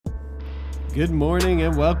Good morning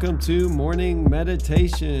and welcome to Morning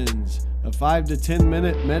Meditations, a 5 to 10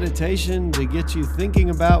 minute meditation to get you thinking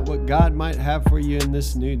about what God might have for you in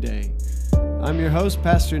this new day. I'm your host,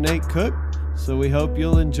 Pastor Nate Cook, so we hope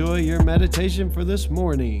you'll enjoy your meditation for this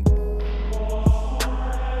morning.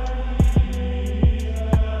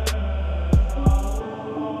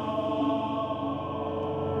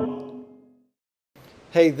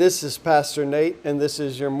 Hey, this is Pastor Nate, and this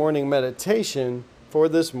is your morning meditation for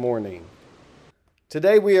this morning.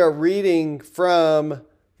 Today we are reading from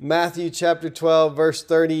Matthew chapter 12, verse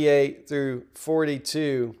 38 through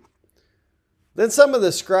 42. Then some of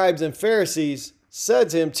the scribes and Pharisees said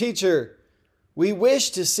to him, "Teacher, we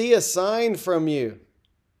wish to see a sign from you."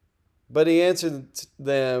 But he answered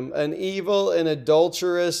them, "An evil and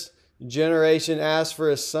adulterous generation asks for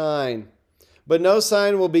a sign, but no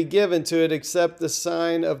sign will be given to it except the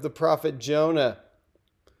sign of the prophet Jonah.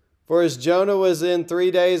 For as Jonah was in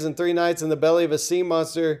 3 days and 3 nights in the belly of a sea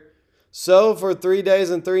monster, so for 3 days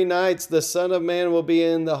and 3 nights the Son of Man will be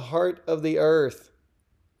in the heart of the earth.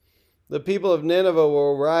 The people of Nineveh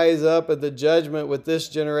will rise up at the judgment with this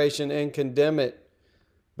generation and condemn it,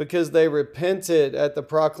 because they repented at the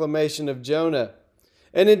proclamation of Jonah.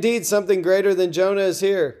 And indeed, something greater than Jonah is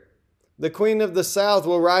here. The queen of the south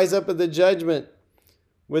will rise up at the judgment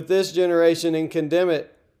with this generation and condemn it,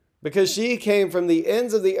 because she came from the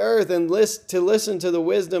ends of the earth and to listen to the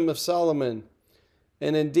wisdom of Solomon.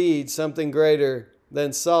 And indeed, something greater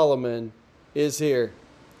than Solomon is here."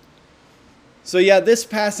 So this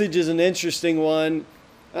passage is an interesting one.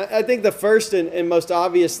 I think the first and most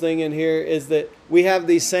obvious thing in here is that we have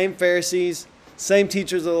these same Pharisees, same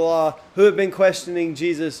teachers of the law, who have been questioning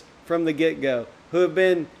Jesus from the get-go, who have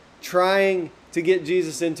been trying to get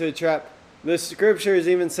Jesus into a trap. The scripture has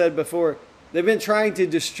even said before, they've been trying to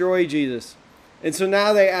destroy Jesus. And so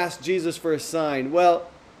now they ask Jesus for a sign. Well,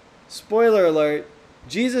 spoiler alert,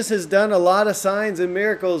 Jesus has done a lot of signs and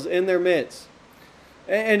miracles in their midst.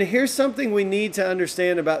 And here's something we need to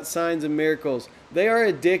understand about signs and miracles. They are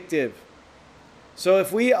addictive. So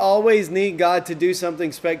if we always need God to do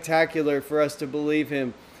something spectacular for us to believe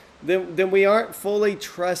Him, then we aren't fully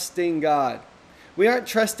trusting God. We aren't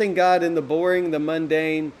trusting God in the boring, the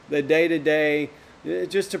mundane, the day-to-day,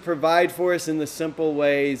 just to provide for us in the simple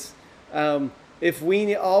ways. If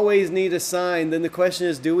we always need a sign, then the question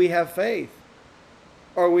is, do we have faith?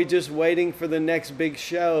 Or are we just waiting for the next big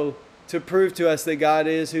show to prove to us that God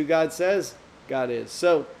is who God says God is?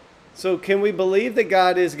 So can we believe that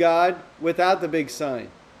God is God without the big sign?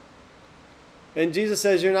 And Jesus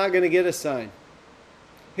says you're not going to get a sign.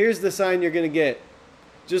 Here's the sign you're going to get.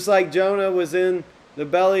 Just like Jonah was in the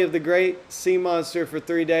belly of the great sea monster for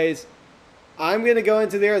 3 days, I'm going to go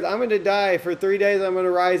into the earth. I'm going to die for 3 days. I'm going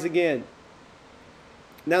to rise again.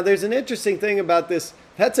 Now, there's an interesting thing about this.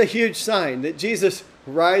 That's a huge sign that Jesus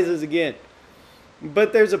rises again.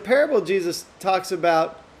 But there's a parable Jesus talks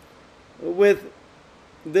about with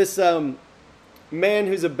this man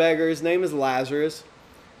who's a beggar. His name is Lazarus.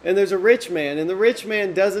 And there's a rich man. And the rich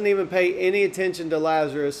man doesn't even pay any attention to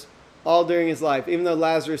Lazarus all during his life, even though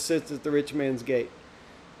Lazarus sits at the rich man's gate.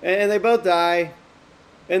 And they both die.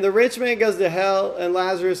 And the rich man goes to hell, and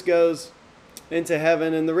Lazarus goes into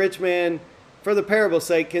heaven. And the rich man, for the parable's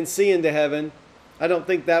sake, can see into heaven. I don't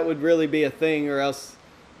think that would really be a thing, or else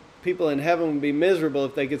people in heaven would be miserable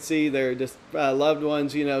if they could see their loved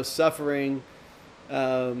ones, suffering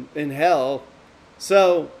in hell.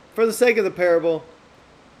 So, for the sake of the parable,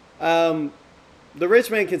 the rich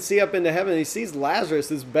man can see up into heaven, and he sees Lazarus,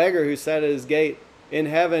 this beggar who sat at his gate, in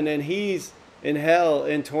heaven, and he's in hell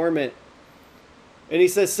in torment. And he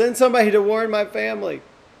says, "Send somebody to warn my family."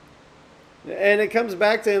 And it comes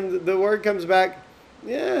back to him, the word comes back,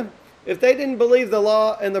 if they didn't believe the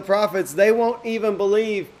law and the prophets, they won't even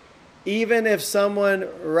believe, even if someone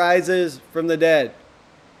rises from the dead.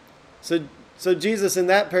 So Jesus in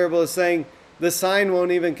that parable is saying, the sign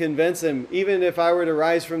won't even convince him, even if I were to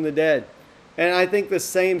rise from the dead. And I think the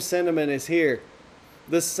same sentiment is here.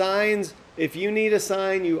 The signs, if you need a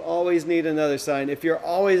sign, you always need another sign. If you're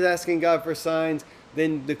always asking God for signs,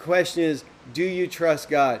 then the question is, do you trust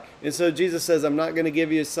God? And so Jesus says, I'm not going to give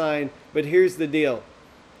you a sign, but here's the deal.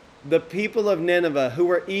 The people of Nineveh, who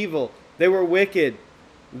were evil, they were wicked.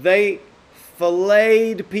 They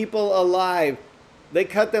filleted people alive. They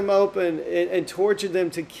cut them open and tortured them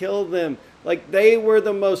to kill them. Like, they were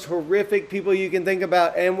the most horrific people you can think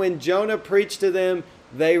about. And when Jonah preached to them,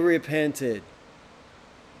 they repented.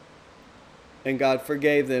 And God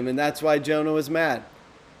forgave them. And that's why Jonah was mad.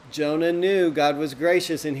 Jonah knew God was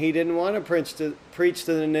gracious, and he didn't want to preach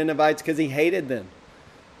to the Ninevites because he hated them.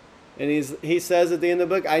 And he says at the end of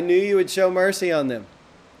the book, I knew you would show mercy on them.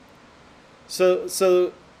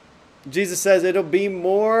 So Jesus says it'll be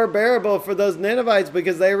more bearable for those Ninevites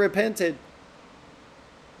because they repented.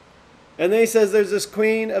 And then he says there's this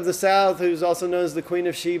queen of the south who's also known as the Queen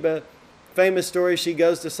of Sheba. Famous story, she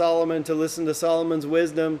goes to Solomon to listen to Solomon's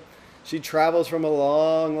wisdom. She travels from a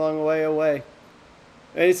long, long way away.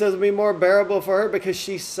 And he says it'll be more bearable for her because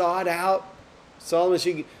she sought out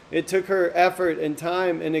Solomon. It took her effort and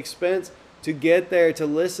time and expense to get there to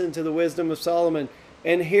listen to the wisdom of Solomon.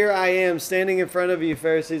 And here I am standing in front of you,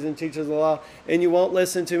 Pharisees and teachers of the law, and you won't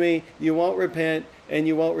listen to me, you won't repent, and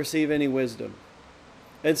you won't receive any wisdom.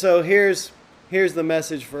 And so here's the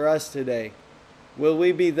message for us today. Will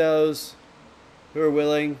we be those who are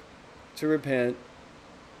willing to repent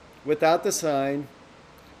without the sign?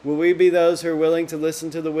 Will we be those who are willing to listen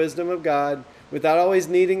to the wisdom of God without always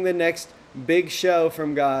needing the next big show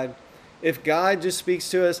from God? If God just speaks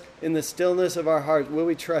to us in the stillness of our hearts, will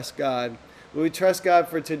we trust God? Will we trust God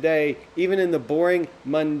for today, even in the boring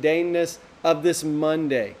mundaneness of this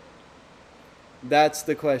Monday? That's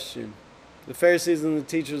the question. The Pharisees and the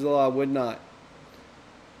teachers of the law would not.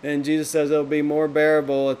 And Jesus says it'll be more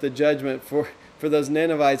bearable at the judgment for those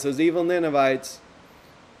Ninevites, those evil Ninevites,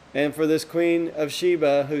 and for this Queen of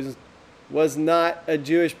Sheba, who was not a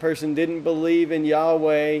Jewish person, didn't believe in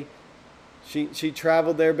Yahweh. She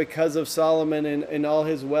traveled there because of Solomon and all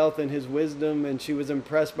his wealth and his wisdom, and she was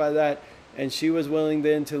impressed by that, and she was willing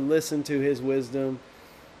then to listen to his wisdom.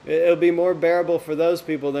 It'll be more bearable for those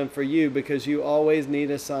people than for you, because you always need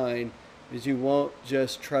a sign, because you won't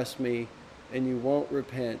just trust me, and you won't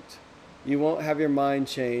repent. You won't have your mind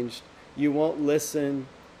changed. You won't listen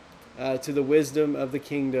to the wisdom of the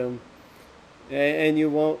kingdom, and you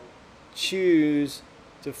won't choose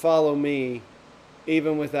to follow me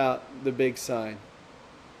even without the big sign.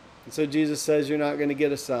 And so Jesus says you're not going to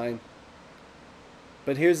get a sign.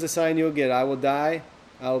 But here's the sign you'll get. I will die,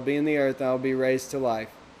 I will be in the earth, and I will be raised to life.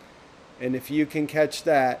 And if you can catch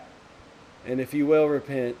that, and if you will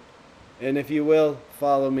repent, and if you will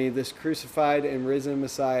follow me, this crucified and risen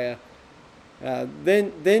Messiah,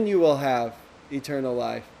 then you will have eternal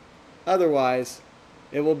life. Otherwise,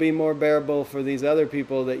 it will be more bearable for these other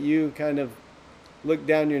people that you kind of look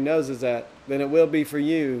down your noses at than it will be for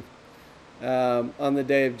you on the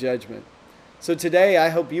day of judgment. So today, I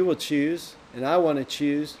hope you will choose, and I want to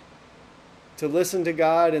choose, to listen to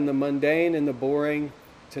God in the mundane and the boring,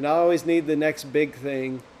 to not always need the next big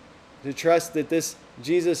thing, to trust that this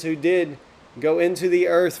Jesus who did go into the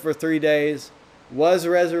earth for 3 days, was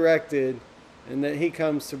resurrected, and that he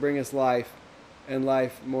comes to bring us life, and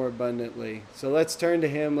life more abundantly. So let's turn to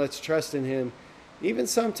him, let's trust in him, even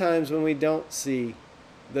sometimes when we don't see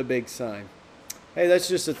the big sign. Hey, that's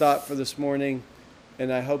just a thought for this morning,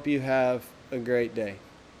 and I hope you have a great day.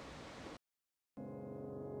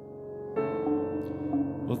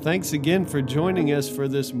 Well, thanks again for joining us for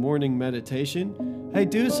this morning meditation. Hey,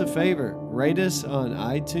 do us a favor, rate us on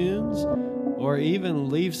iTunes, or even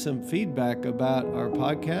leave some feedback about our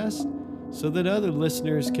podcast so that other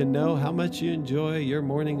listeners can know how much you enjoy your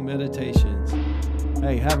morning meditations.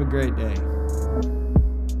 Hey, have a great day.